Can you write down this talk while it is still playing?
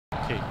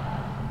Okay.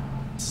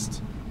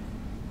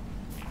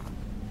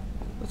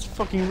 That's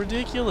fucking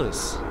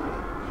ridiculous.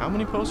 How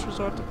many posters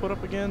do I have to put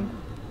up again?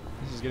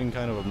 This is getting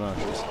kind of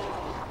obnoxious.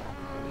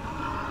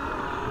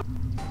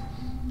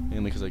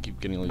 Mainly because I keep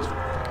getting all these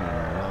fucking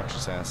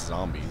obnoxious ass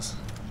zombies.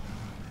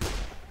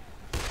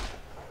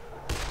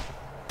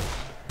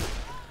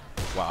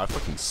 Wow, I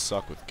fucking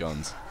suck with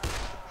guns.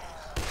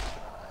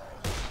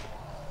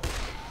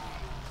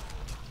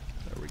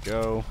 There we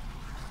go.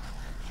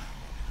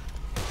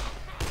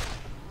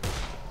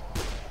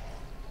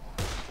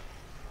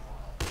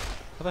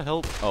 How the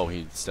hell? Oh,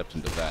 he stepped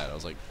into that. I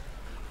was like,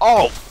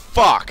 oh,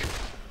 fuck!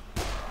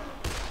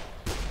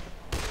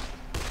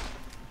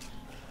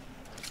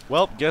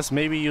 Well, guess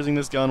maybe using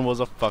this gun was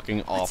a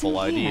fucking awful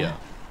idea.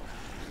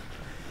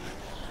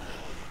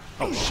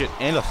 Oh shit,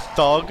 and a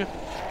thug? Can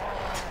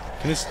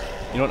this...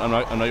 You know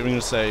what, I'm not even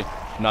gonna say,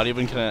 not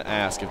even gonna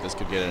ask if this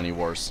could get any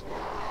worse.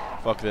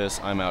 Fuck this,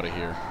 I'm out of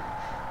here.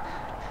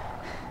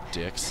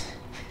 Dicks.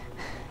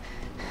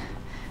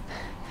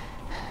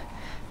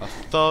 A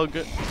thug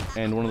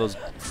and one of those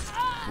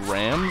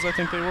rams, I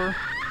think they were.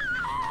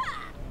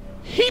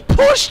 He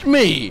pushed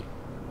me!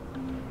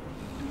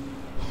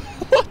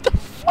 What the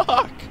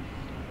fuck?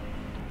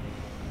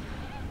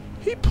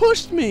 He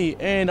pushed me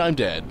and I'm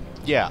dead.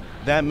 Yeah,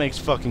 that makes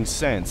fucking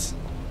sense.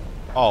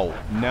 Oh,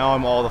 now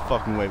I'm all the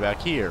fucking way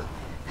back here.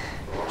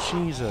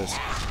 Jesus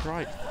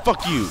Christ.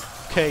 Fuck you,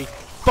 okay?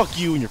 Fuck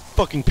you and your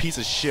fucking piece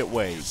of shit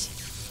ways.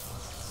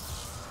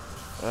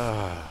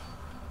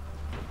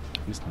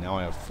 At least now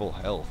I have full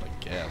health, I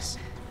guess.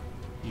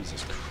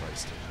 Jesus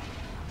Christ.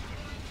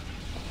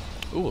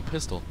 Ooh, a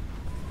pistol.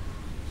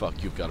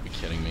 Fuck, you've got to be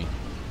kidding me.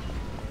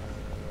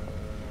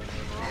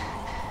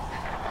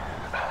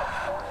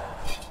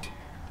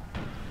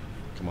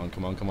 Come on,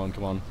 come on, come on,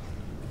 come on.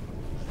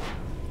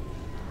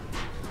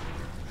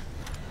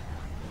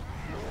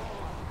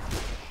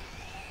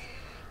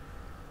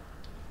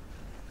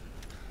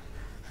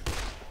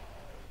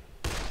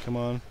 Come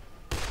on.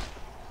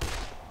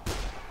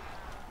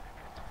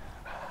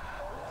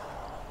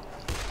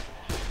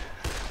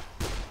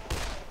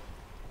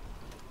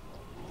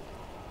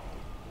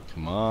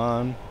 Come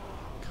on.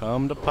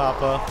 Come to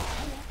Papa.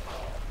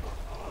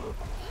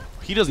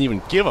 He doesn't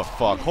even give a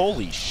fuck.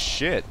 Holy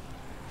shit.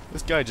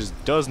 This guy just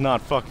does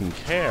not fucking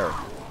care.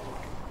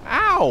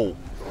 Ow!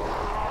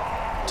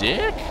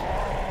 Dick?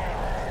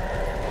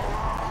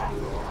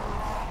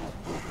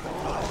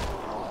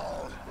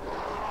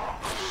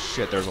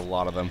 Shit, there's a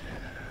lot of them.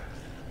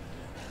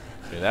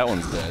 Okay, that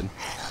one's dead.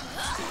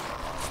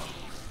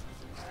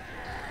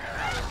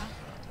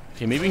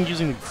 Okay, maybe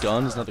using the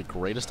gun is not the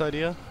greatest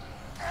idea.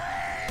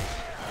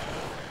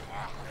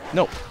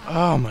 No.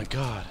 Oh my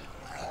god.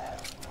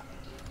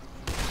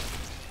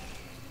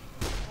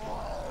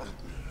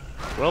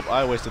 Well,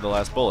 I wasted the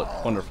last bullet.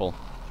 Wonderful.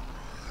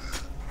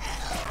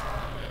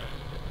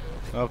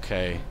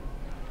 Okay.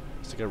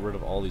 Let's get rid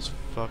of all these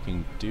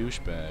fucking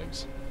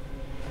douchebags.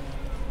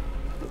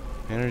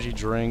 Energy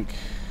drink.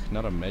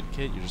 Not a med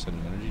kit, you just had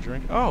an energy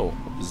drink? Oh,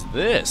 what is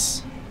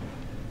this?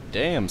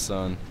 Damn,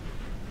 son.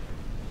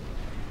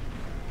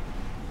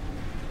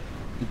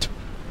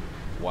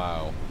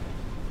 Wow.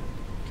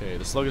 Okay,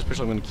 the sluggish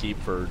pistol I'm going to keep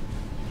for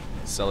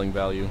selling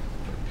value.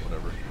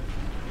 Whatever.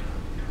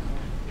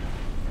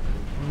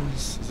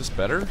 Is this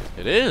better?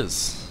 It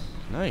is!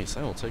 Nice,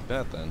 I will take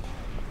that then.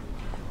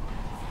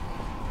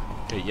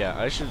 Okay, yeah,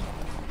 I should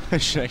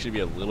actually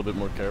be a little bit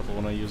more careful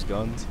when I use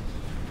guns.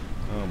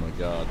 Oh my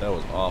god, that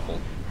was awful.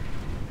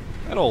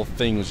 That whole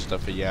thing was just a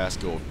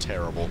fiasco of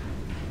terrible.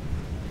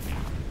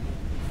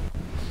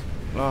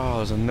 Oh,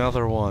 there's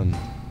another one.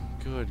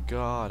 Good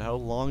god, how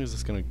long is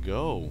this gonna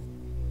go?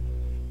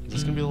 Is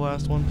this gonna be the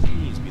last one?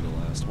 Please be the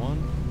last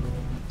one.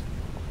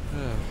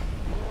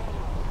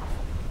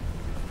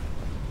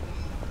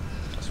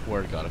 I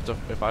swear to god,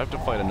 if I have to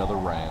fight another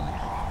ram.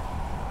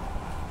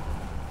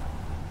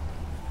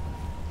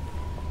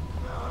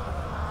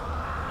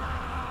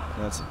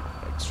 That's an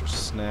extra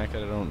snack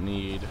that I don't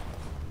need.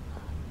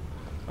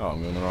 Oh,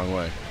 I'm going the wrong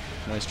way.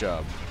 Nice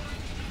job.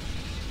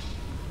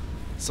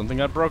 Something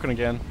got broken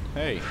again.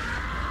 Hey.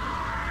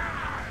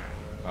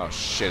 Oh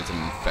shit, it's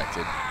an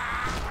infected.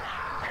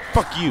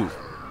 Fuck you!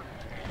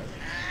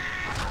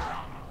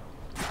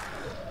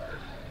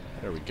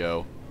 There we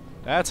go.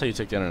 That's how you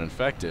take down an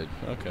infected.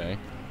 Okay.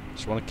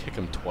 Just want to kick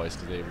them twice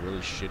because they have really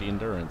shitty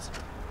endurance.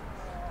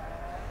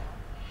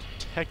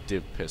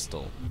 Detective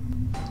pistol.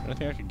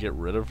 Anything I could get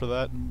rid of for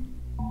that?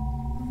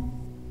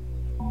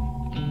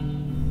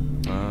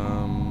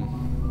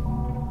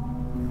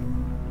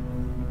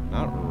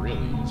 Not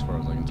really, as far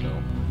as I can tell.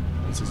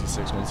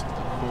 166,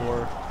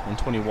 164,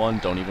 121,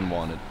 don't even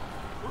want it.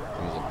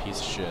 It was a piece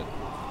of shit.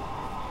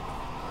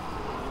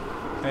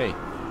 Hey.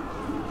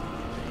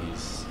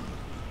 He's...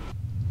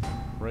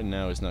 Right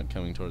now he's not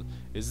coming towards...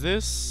 Is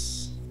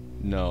this...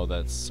 No,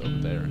 that's over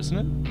there, isn't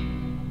it?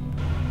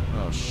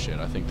 Oh shit,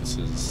 I think this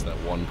is that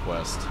one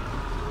quest.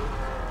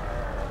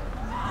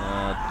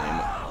 Ah, damn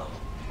it.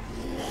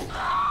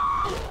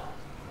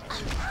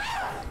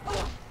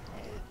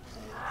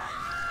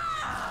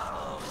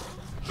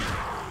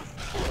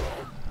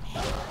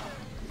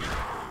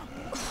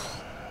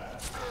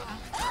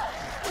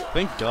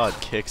 Thank God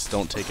kicks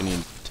don't take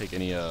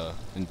any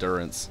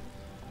endurance.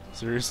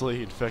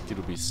 Seriously, infected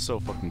would be so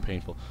fucking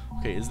painful.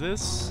 Okay, is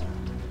this?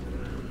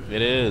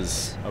 It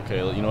is. Okay,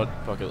 you know what?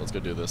 Fuck it, let's go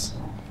do this.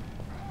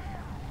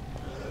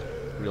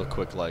 Real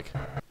quick, like.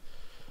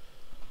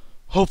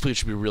 Hopefully it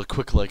should be real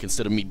quick, like,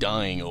 instead of me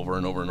dying over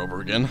and over and over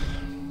again.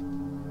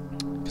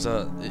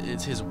 Because,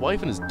 it's his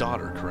wife and his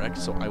daughter, correct?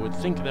 So I would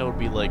think that would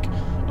be like,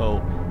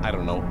 oh, I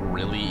don't know,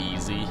 really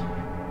easy.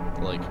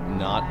 Like,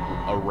 not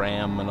a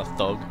ram and a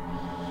thug.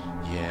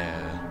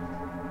 Yeah.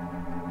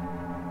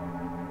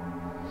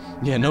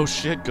 Yeah, no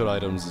shit, good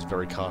items is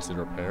very costly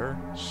to repair.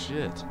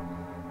 Shit.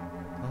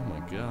 Oh my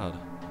god.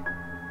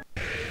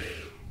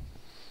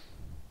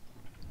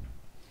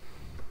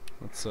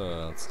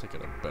 Let's take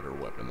out a better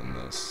weapon than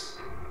this.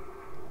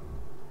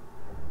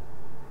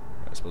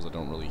 I suppose I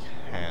don't really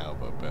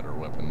have a better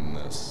weapon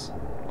than this.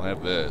 Well, I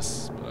have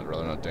this, but I'd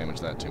rather not damage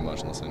that too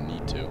much unless I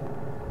need to.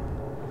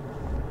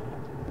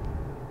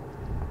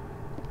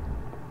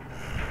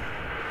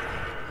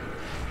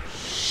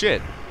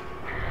 Shit!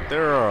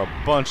 There are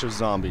a bunch of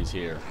zombies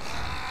here.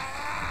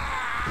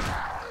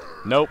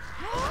 Nope.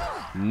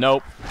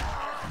 Nope.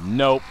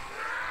 Nope.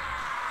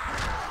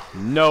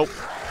 Nope.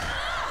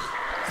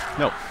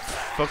 No.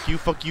 Fuck you,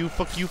 fuck you,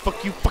 fuck you,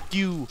 fuck you, fuck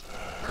you!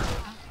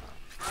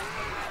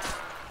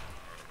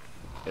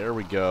 There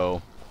we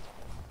go.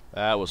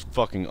 That was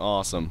fucking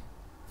awesome.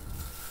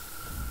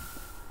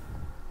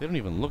 They don't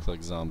even look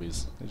like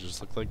zombies. They just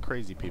look like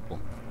crazy people.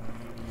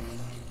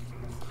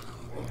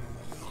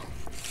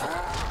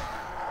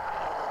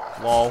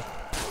 Lol.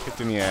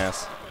 Kicked in the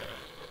ass.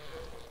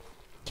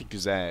 Kicked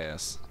his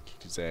ass.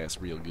 Kicked his ass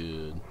real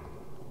good.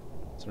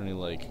 Is there any,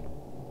 like,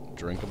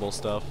 drinkable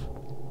stuff?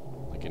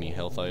 Like any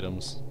health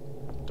items?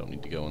 Don't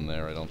need to go in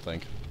there, I don't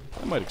think.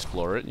 I might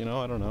explore it, you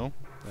know, I don't know.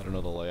 I don't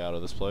know the layout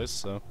of this place,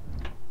 so...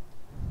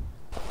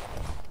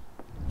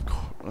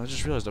 I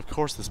just realized, of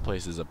course this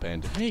place is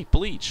abandoned. Hey,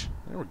 bleach!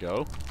 There we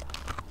go.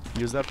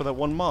 Use that for that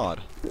one mod.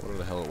 Whatever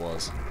the hell it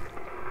was.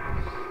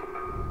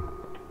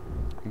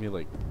 Maybe,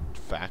 like,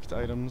 fact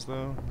items,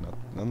 though?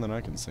 None that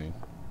I can see.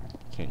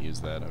 Can't use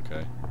that,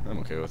 okay. I'm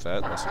okay with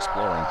that. Less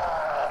exploring.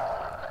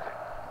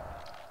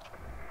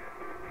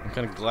 I'm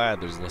kind of glad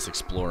there's less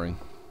exploring.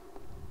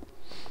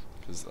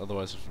 Because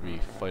otherwise I would be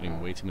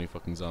fighting way too many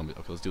fucking zombies.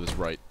 Okay, let's do this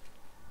right.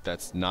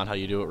 That's not how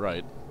you do it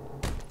right.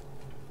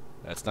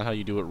 That's not how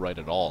you do it right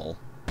at all.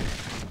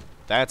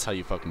 That's how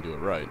you fucking do it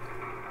right.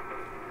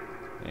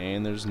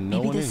 And there's no one in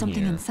here. Maybe there's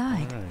something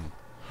inside. Right.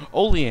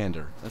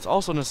 Oleander. That's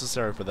also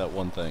necessary for that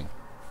one thing.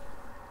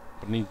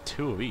 But I need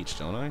 2 of each,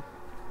 don't I? I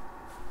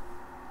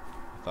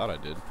thought I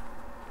did.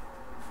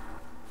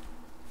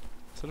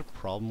 Is that a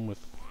problem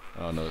with...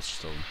 Oh no, that's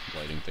just a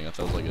lighting thing. I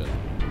thought it was like a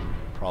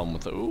problem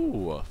with the...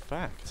 Ooh, a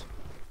fact.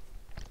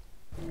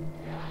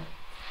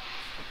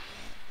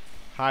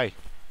 Hi.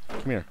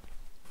 Come here.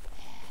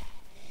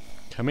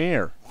 Come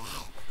here.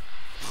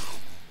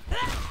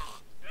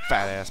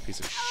 Fat ass piece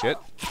of shit.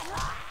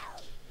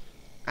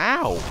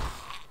 Ow!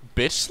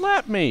 Bitch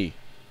slapped me!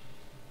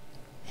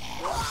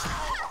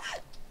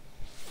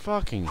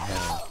 Fucking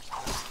hell.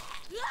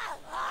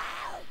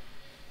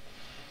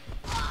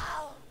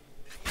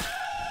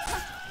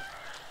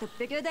 The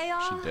bigger they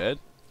are, She dead?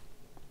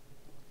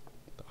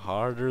 The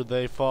harder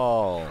they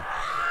fall.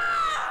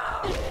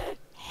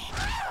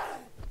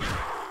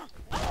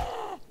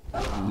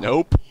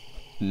 Nope.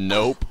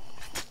 Nope.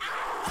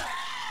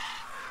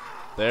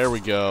 There we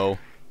go.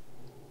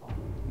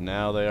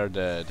 Now they are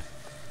dead.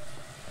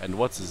 And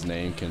what's his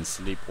name can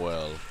sleep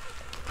well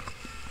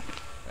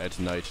at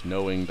night,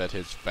 knowing that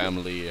his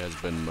family has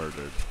been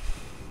murdered.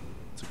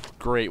 It's a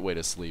great way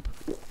to sleep.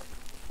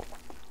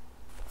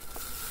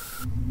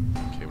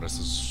 Okay, but I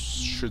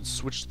should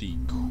switch the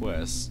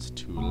quest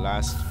to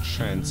Last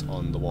Chance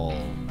on the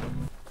Wall,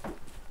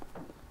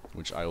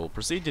 which I will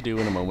proceed to do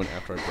in a moment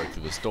after I break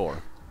through this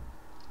door,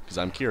 because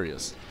I'm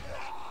curious.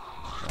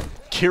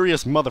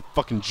 Curious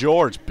motherfucking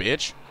George,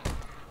 bitch!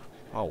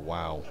 Oh,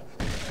 wow.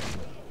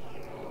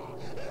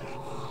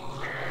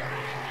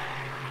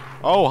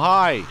 Oh,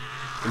 hi!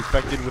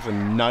 Infected with a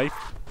knife.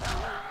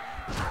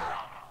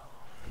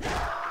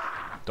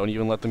 Don't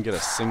even let them get a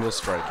single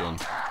strike in.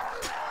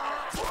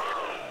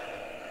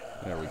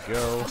 There we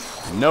go.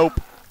 Nope!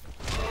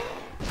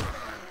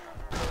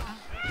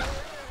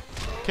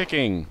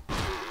 Kicking.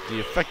 The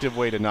effective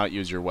way to not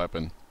use your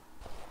weapon.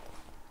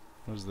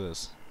 What is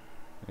this?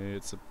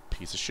 It's a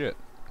piece of shit.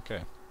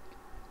 Okay.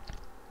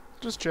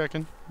 Just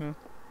checking. Yeah.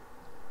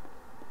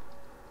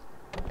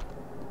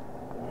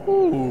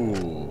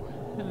 Ooh.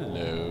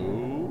 Hello.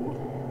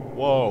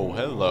 Whoa,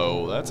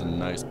 hello. That's a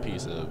nice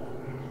piece of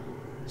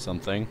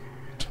something.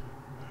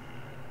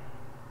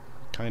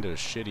 Kinda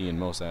shitty in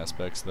most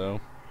aspects,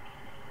 though.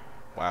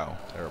 Wow,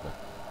 terrible.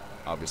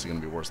 Obviously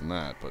gonna be worse than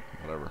that, but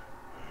whatever.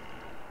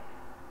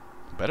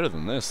 Better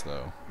than this,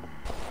 though.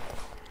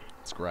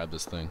 Let's grab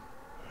this thing.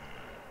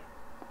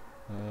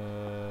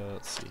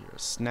 Let's see here.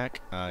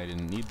 Snack. I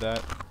didn't need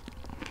that.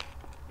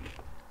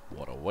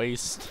 What a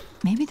waste.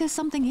 maybe there's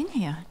something in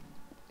here.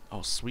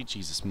 Oh, sweet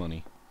Jesus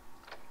money.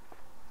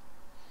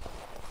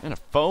 And a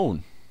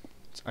phone.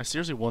 I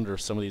seriously wonder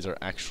if some of these are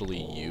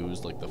actually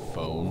used, like the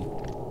phone.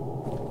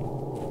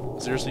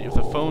 Seriously, if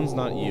the phone's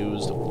not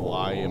used,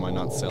 why am I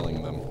not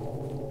selling them?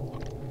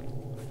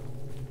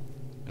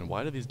 And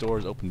why do these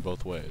doors open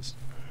both ways?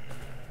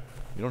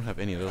 You don't have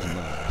any of those in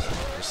there,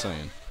 just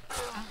saying.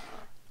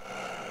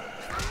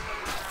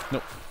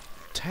 No.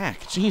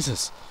 Attack!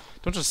 Jesus!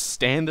 Don't just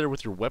stand there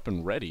with your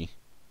weapon ready.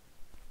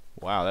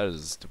 Wow, that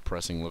is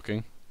depressing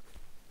looking.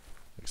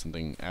 Like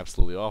something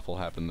absolutely awful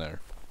happened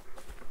there.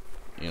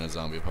 In a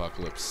zombie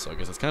apocalypse, so I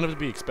guess that's kind of to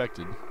be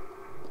expected.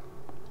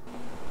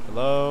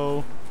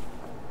 Hello?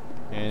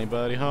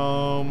 Anybody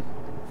home?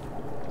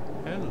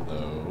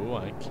 Hello,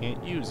 I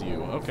can't use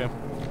you. Okay.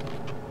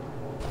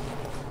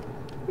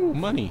 Ooh,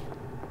 money.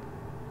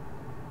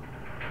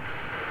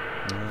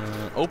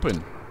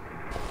 Open.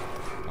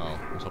 Oh,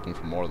 I was hoping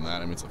for more than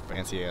that. I mean, it's a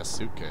fancy-ass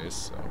suitcase,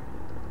 so...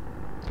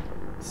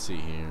 Let's see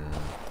here.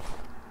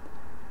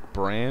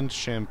 Brand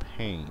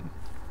champagne.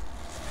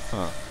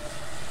 Huh.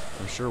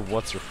 I'm sure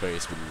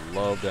What's-Her-Face would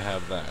love to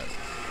have that.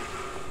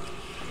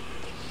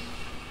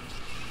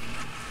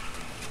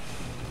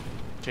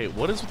 Okay,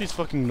 what is with these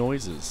fucking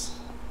noises?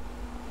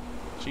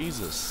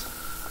 Jesus.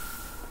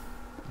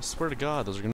 I swear to God, those are gonna